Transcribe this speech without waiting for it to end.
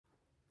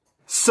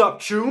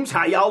Sup, chooms?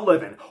 How y'all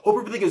living? Hope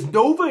everything is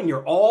Nova and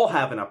you're all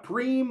having a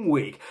preem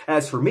week.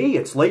 As for me,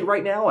 it's late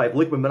right now. I have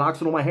liquid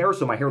minoxidil in my hair,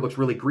 so my hair looks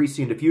really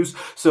greasy and diffuse.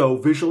 So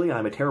visually,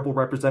 I'm a terrible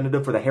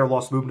representative for the hair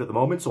loss movement at the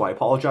moment, so I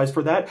apologize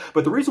for that.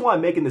 But the reason why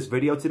I'm making this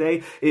video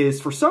today is,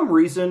 for some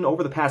reason,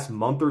 over the past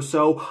month or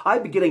so,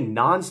 I've been getting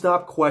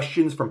non-stop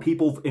questions from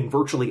people in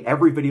virtually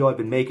every video I've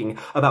been making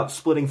about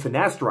splitting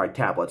finasteride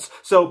tablets.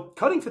 So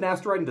cutting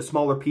finasteride into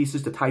smaller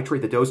pieces to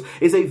titrate the dose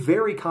is a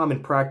very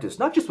common practice,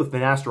 not just with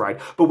finasteride,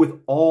 but with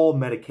all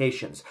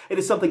medications. It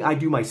is something I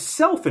do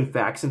myself, in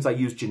fact, since I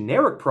use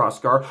generic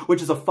Proscar,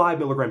 which is a 5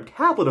 milligram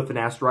tablet of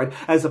finasteride,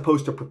 as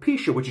opposed to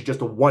Propecia, which is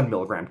just a 1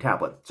 milligram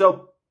tablet.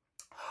 So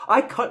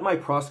I cut my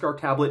Proscar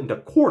tablet into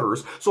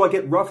quarters, so I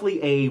get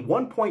roughly a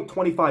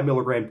 1.25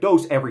 milligram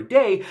dose every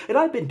day, and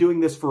I've been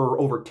doing this for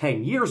over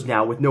 10 years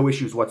now with no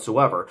issues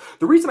whatsoever.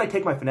 The reason I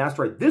take my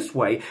finasteride this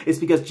way is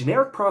because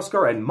generic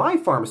Proscar, at my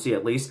pharmacy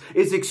at least,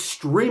 is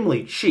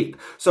extremely cheap.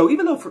 So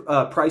even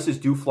though prices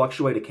do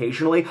fluctuate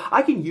occasionally,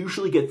 I can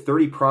usually get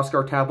 30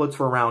 Proscar tablets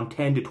for around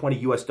 10 to 20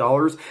 US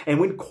dollars,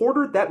 and when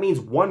quartered, that means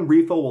one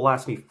refill will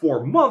last me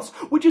 4 months,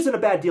 which isn't a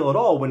bad deal at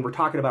all when we're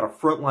talking about a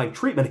frontline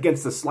treatment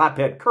against the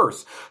slaphead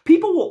curse.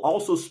 People will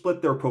also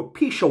split their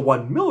Propecia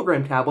 1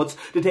 milligram tablets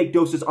to take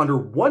doses under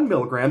 1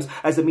 milligrams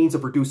as a means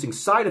of reducing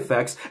side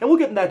effects, and we'll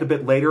get into that a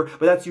bit later,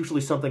 but that's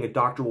usually something a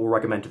doctor will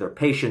recommend to their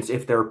patients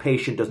if their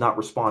patient does not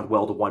respond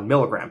well to 1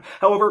 milligram.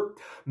 However,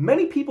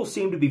 many people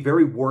seem to be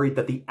very worried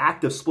that the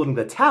act of splitting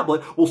the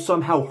tablet will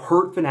somehow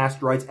hurt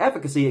finasteride's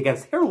efficacy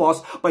against hair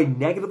loss by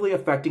negatively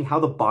affecting how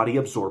the body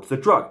absorbs the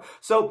drug.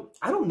 So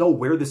I don't know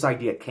where this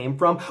idea came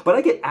from, but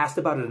I get asked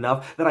about it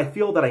enough that I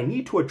feel that I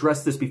need to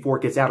address this before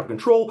it gets out of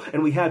control,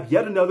 and we have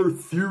yet another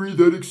theory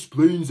that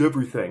explains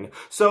everything.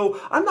 So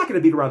I'm not going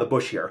to beat around the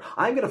bush here.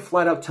 I'm going to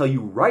flat out tell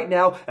you right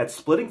now that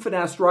splitting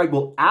finasteride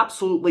will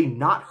absolutely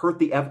not hurt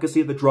the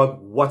efficacy of the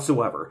drug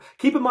whatsoever.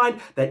 Keep in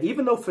mind that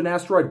even though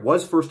finasteride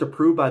was first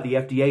approved by the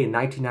FDA in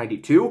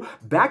 1992,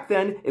 back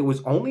then it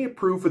was only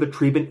approved for the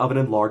treatment of an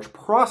enlarged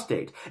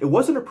prostate. It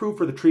wasn't approved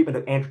for the treatment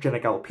of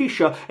androgenic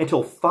alopecia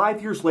until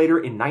 5 years later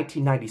in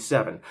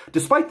 1997.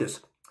 Despite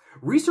this,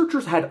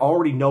 researchers had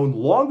already known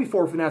long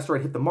before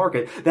finasteride hit the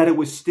market that it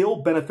was still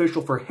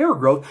beneficial for hair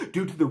growth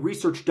due to the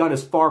research done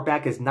as far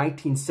back as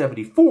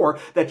 1974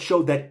 that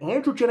showed that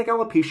androgenic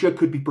alopecia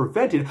could be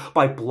prevented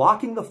by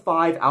blocking the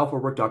 5-alpha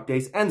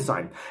reductase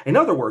enzyme. In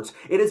other words,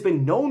 it has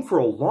been known for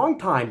a long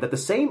time that the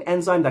same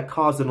enzyme that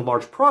caused an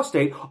enlarged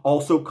prostate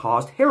also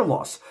caused hair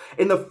loss.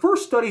 In the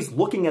first studies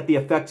looking at the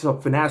effects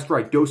of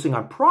finasteride dosing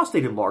on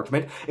prostate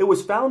enlargement, it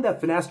was found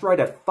that finasteride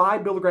at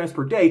 5 milligrams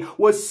per day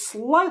was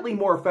slightly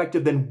more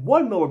effective than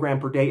 1 milligram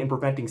per day in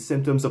preventing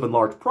symptoms of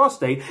enlarged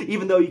prostate,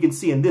 even though you can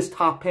see in this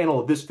top panel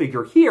of this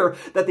figure here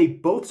that they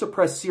both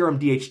suppress serum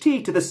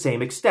DHT to the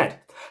same extent.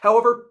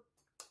 However,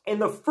 in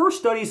the first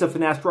studies of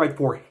finasteride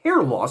for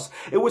hair loss,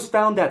 it was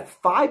found that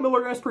 5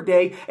 milligrams per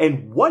day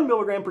and 1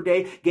 milligram per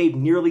day gave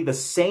nearly the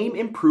same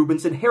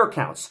improvements in hair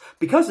counts.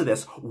 Because of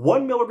this,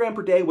 1 milligram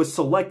per day was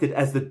selected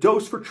as the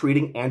dose for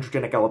treating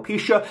androgenic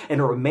alopecia, and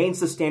it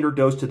remains the standard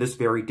dose to this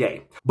very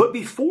day. But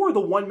before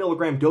the 1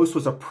 milligram dose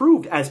was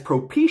approved as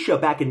Propecia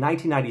back in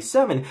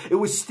 1997, it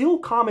was still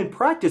common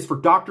practice for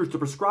doctors to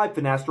prescribe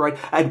finasteride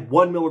at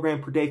 1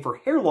 milligram per day for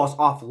hair loss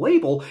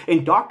off-label,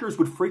 and doctors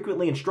would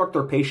frequently instruct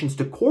their patients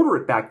to quarter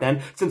it back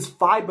then, since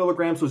 5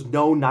 milligrams was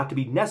known not to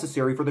be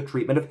necessary for the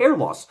treatment of hair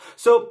loss.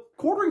 So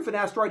quartering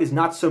finasteride is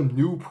not some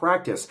new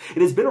practice.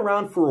 It has been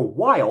around for a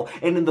while,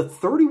 and in the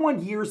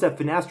 31 years that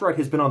finasteride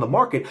has been on the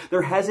market,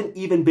 there hasn't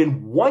even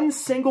been one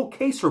single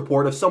case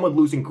report of someone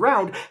losing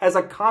ground as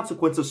a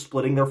consequence of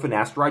splitting their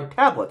finasteride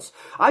tablets.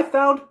 I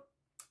found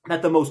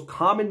that the most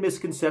common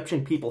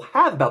misconception people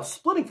have about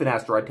splitting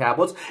finasteride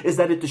tablets is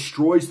that it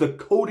destroys the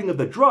coating of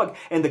the drug,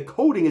 and the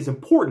coating is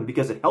important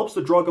because it helps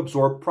the drug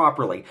absorb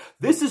properly.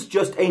 This is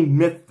just a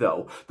myth,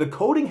 though. The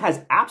coating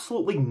has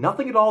absolutely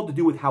nothing at all to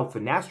do with how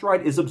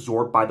finasteride is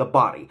absorbed by the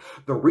body.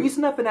 The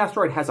reason that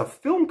finasteride has a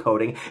film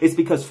coating is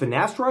because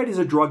finasteride is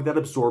a drug that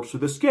absorbs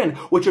through the skin,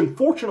 which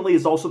unfortunately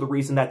is also the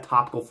reason that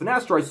topical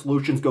finasteride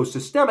solutions go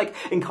systemic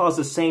and cause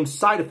the same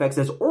side effects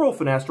as oral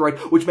finasteride,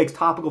 which makes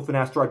topical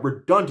finasteride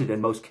redundant in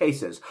most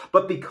cases.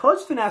 But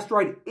because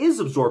finasteride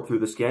is absorbed through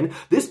the skin,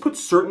 this puts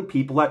certain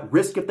people at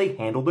risk if they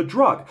handle the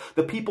drug.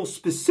 The people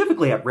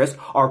specifically at risk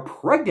are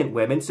pregnant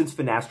women, since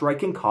finasteride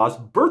can cause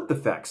birth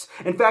defects.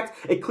 In fact,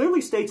 it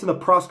clearly states in the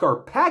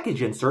Proscar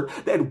package insert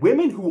that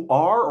women who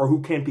are or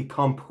who can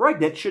become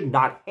pregnant should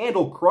not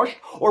handle crushed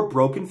or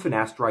broken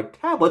finasteride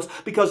tablets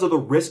because of the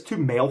risk to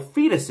male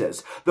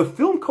fetuses. The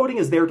film coating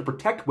is there to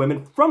protect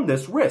women from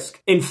this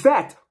risk. In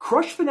fact,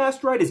 crushed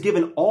finasteride is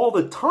given all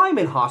the time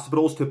in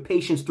hospitals to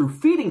patients through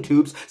feeding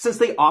tubes, since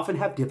they often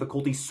have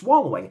difficulty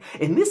swallowing.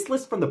 In this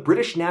list from the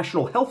British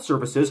National Health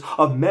Services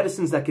of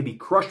medicines that can be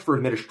crushed for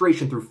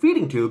administration through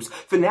feeding tubes,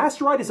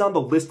 finasteride is on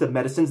the list of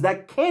medicines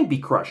that can be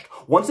crushed.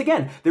 Once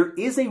again, there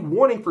is a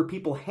warning for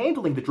people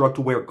handling the drug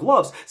to wear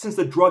gloves, since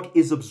the drug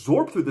is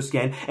absorbed through the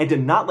skin, and to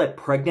not let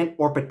pregnant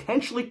or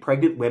potentially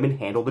pregnant women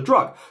handle the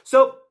drug.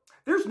 So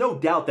There's no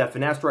doubt that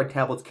finasteride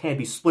tablets can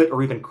be split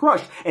or even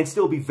crushed and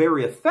still be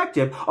very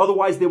effective,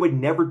 otherwise they would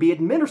never be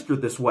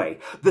administered this way.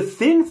 The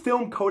thin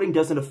film coating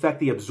doesn't affect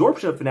the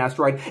absorption of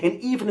finasteride, and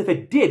even if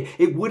it did,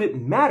 it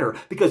wouldn't matter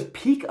because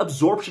peak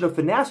absorption of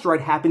finasteride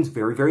happens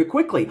very, very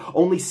quickly,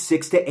 only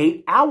 6 to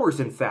 8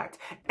 hours in fact.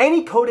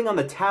 Any coating on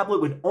the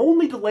tablet would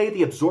only delay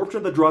the absorption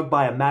of the drug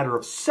by a matter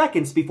of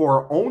seconds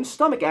before our own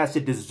stomach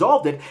acid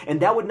dissolved it, and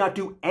that would not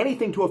do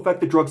anything to affect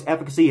the drug's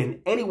efficacy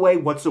in any way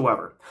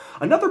whatsoever.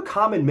 Another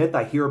common myth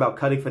I hear about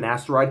cutting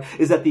finasteride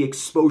is that the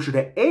exposure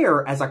to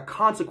air as a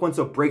consequence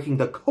of breaking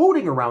the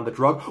coating around the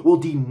drug will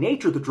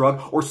denature the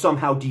drug or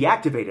somehow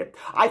deactivate it.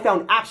 I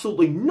found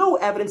absolutely no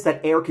evidence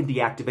that air can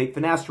deactivate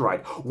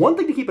finasteride. One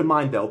thing to keep in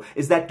mind though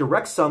is that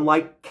direct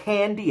sunlight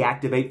can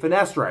deactivate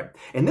finasteride.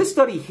 In this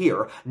study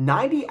here,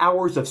 90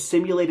 hours of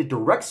simulated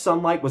direct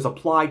sunlight was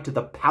applied to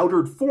the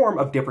powdered form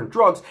of different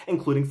drugs,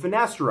 including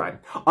finasteride.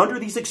 Under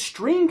these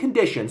extreme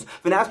conditions,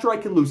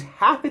 finasteride can lose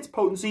half its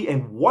potency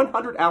in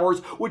 100 hours,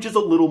 which is a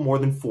little more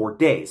than 4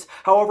 days.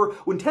 However,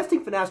 when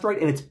testing finasteride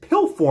in its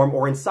pill form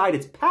or inside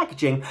its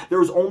packaging,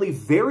 there is only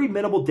very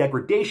minimal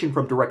degradation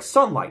from direct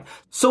sunlight.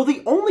 So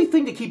the only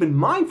thing to keep in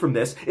mind from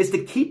this is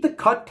to keep the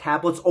cut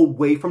tablets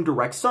away from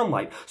direct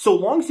sunlight. So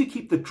long as you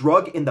keep the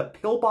drug in the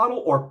pill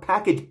bottle or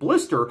package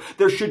blister,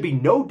 there should be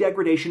no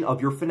degradation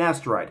of your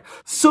finasteride.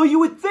 So you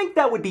would think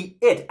that would be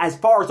it as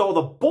far as all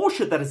the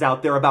bullshit that is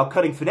out there about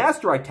cutting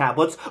finasteride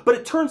tablets, but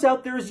it turns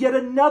out there is yet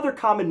another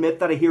common myth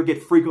that I hear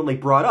get frequently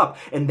brought up,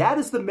 and that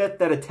is the myth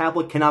that a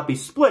tablet cannot be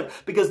split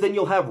because then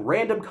you'll have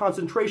random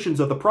concentrations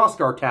of the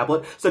Proscar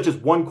tablet, such as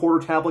 1/4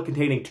 tablet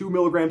containing 2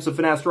 milligrams of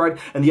finasteride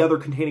and the other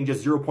containing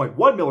just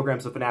 0.1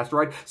 milligrams of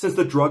finasteride, since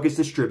the drug is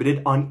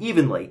distributed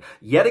unevenly.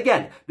 Yet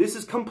again, this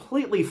is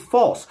completely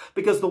false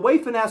because the way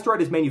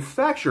finasteride is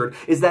manufactured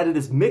is that it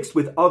is mixed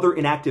with other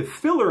inactive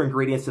filler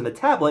ingredients in the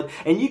tablet,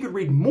 and you can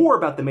read more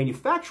about the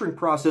manufacturing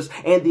process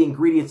and the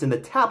ingredients in the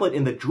tablet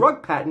in the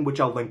drug patent, which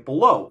I'll link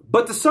below.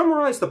 But to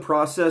summarize the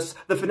process,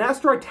 the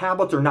finasteride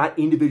tablets are not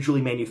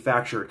individually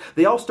manufactured.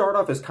 They all start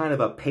off as kind of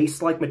a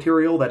paste-like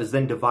material that is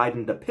then divided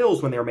into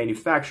pills when they are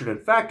manufactured in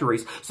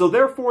factories, so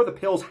therefore the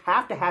pills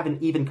have to have an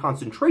even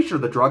concentration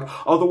of the drug,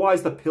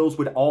 otherwise the pills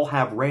would all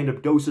have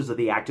random doses of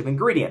the active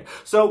ingredient.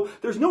 So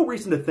there's no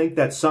reason to think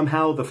that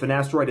somehow the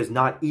finasteride is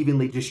not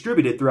evenly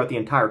distributed throughout the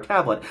entire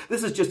tablet.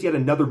 This is just yet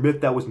another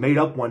myth that was made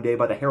up one day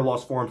by the hair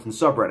loss forums and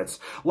subreddits.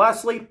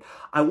 Lastly,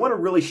 I want to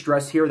really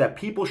stress here that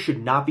people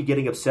should not be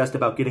getting obsessed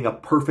about getting a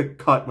perfect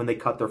cut when they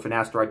cut their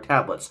finasteride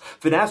tablets.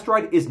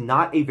 Finasteride is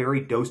not a very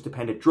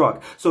dose-dependent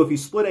drug, so if you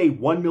split a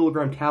 1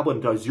 milligram tablet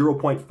into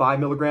 0.5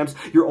 milligrams,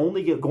 you're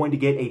only going to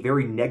get a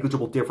very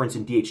negligible difference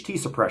in DHT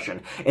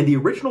suppression. In the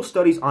original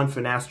studies on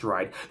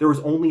finasteride, there was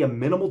only a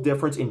minimal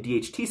difference in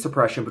DHT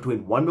suppression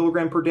between 1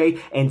 milligram per day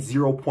and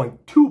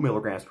 0.2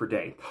 milligrams per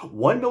day.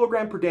 1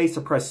 milligram per day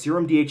suppressed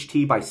serum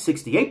DHT by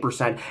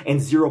 68%, and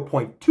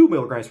 0.2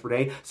 milligrams per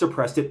day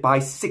suppressed it by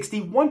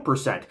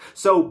 61%.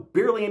 So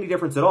barely any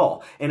difference at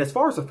all. And as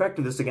far as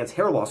effectiveness against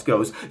hair loss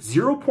goes,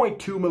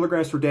 0.2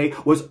 milligrams per day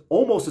was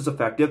almost as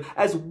effective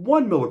as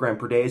 1 milligram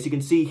per day, as you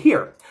can see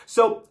here.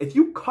 So if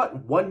you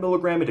cut 1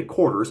 milligram into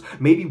quarters,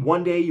 maybe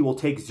one day you will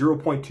take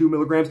 0.2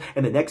 milligrams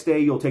and the next day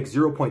you'll take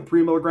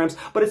 0.3 milligrams,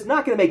 but it's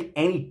not going to make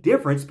any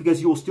difference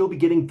because you will still be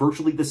getting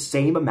virtually the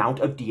same amount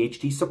of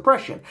DHT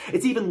suppression.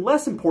 It's even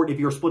less important if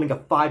you're splitting a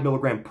 5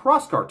 milligram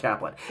Proscar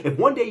tablet. If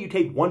one day you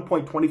take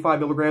 1.25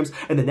 milligrams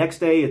and the next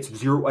day it's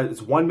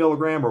 1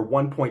 milligram or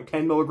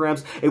 1.10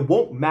 milligrams, it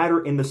won't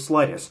matter in the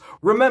slightest.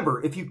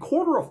 Remember, if you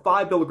quarter a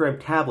 5 milligram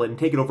tablet and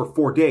take it over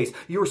 4 days,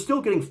 you're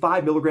still getting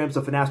 5 milligrams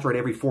of finasteride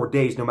every 4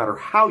 days, no matter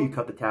how you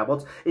cut the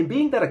tablets. And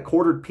being that a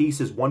quartered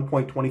piece is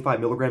 1.25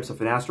 milligrams of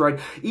finasteride,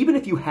 even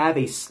if you have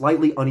a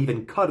slightly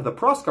uneven cut of the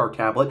Proscar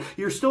tablet,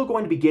 you're still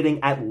going to be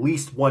getting at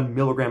least 1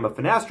 milligram of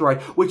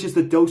finasteride, which is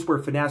the dose where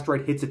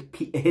finasteride hits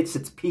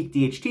its peak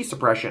DHT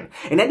suppression.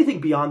 And anything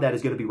beyond that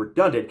is going to be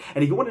redundant.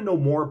 And if you want to know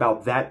more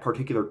about that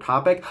particular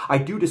topic, I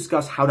do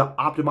discuss how to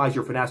optimize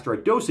your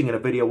finasteride dosing in a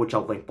video which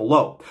I'll link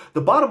below.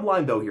 The bottom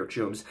line though here,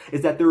 chooms,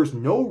 is that there is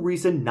no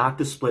reason not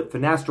to split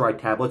finasteride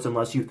tablets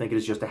unless you think it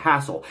is just a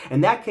hassle.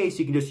 In that case,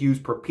 you can just use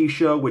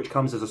Propecia, which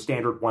comes as a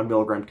standard 1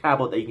 milligram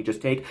tablet that you can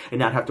just take and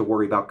not have to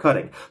worry about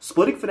cutting.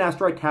 Splitting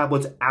finasteride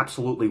tablets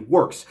absolutely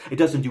works. It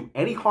doesn't do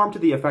any harm to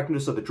the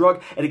effectiveness of the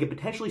drug, and it can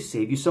potentially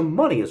save you some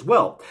money as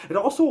well. It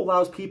also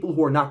allows people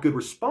who are not good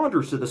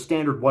responders to the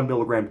standard 1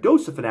 milligram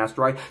dose of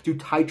finasteride to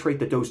titrate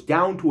the dose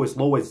down to as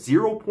low as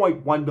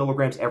 0.1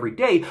 milligrams every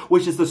day,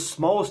 which is the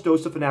smallest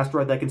dose of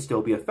finasteride that can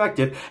still be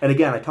effective. And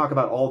again, I talk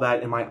about all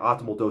that in my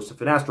optimal dose of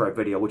finasteride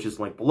video, which is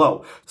linked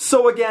below.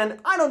 So again,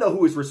 I don't know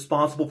who is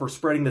responsible for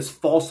spreading this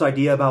false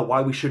idea about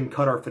why we shouldn't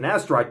cut our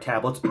finasteride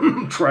tablets,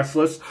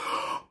 trestless.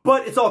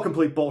 But it's all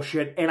complete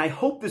bullshit, and I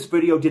hope this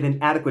video did an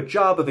adequate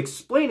job of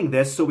explaining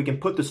this so we can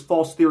put this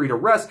false theory to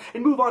rest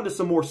and move on to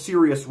some more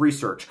serious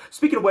research.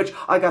 Speaking of which,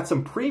 I got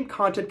some preem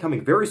content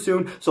coming very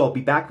soon, so I'll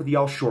be back with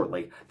y'all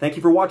shortly. Thank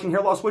you for watching,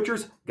 Hair Loss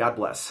Witchers. God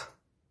bless.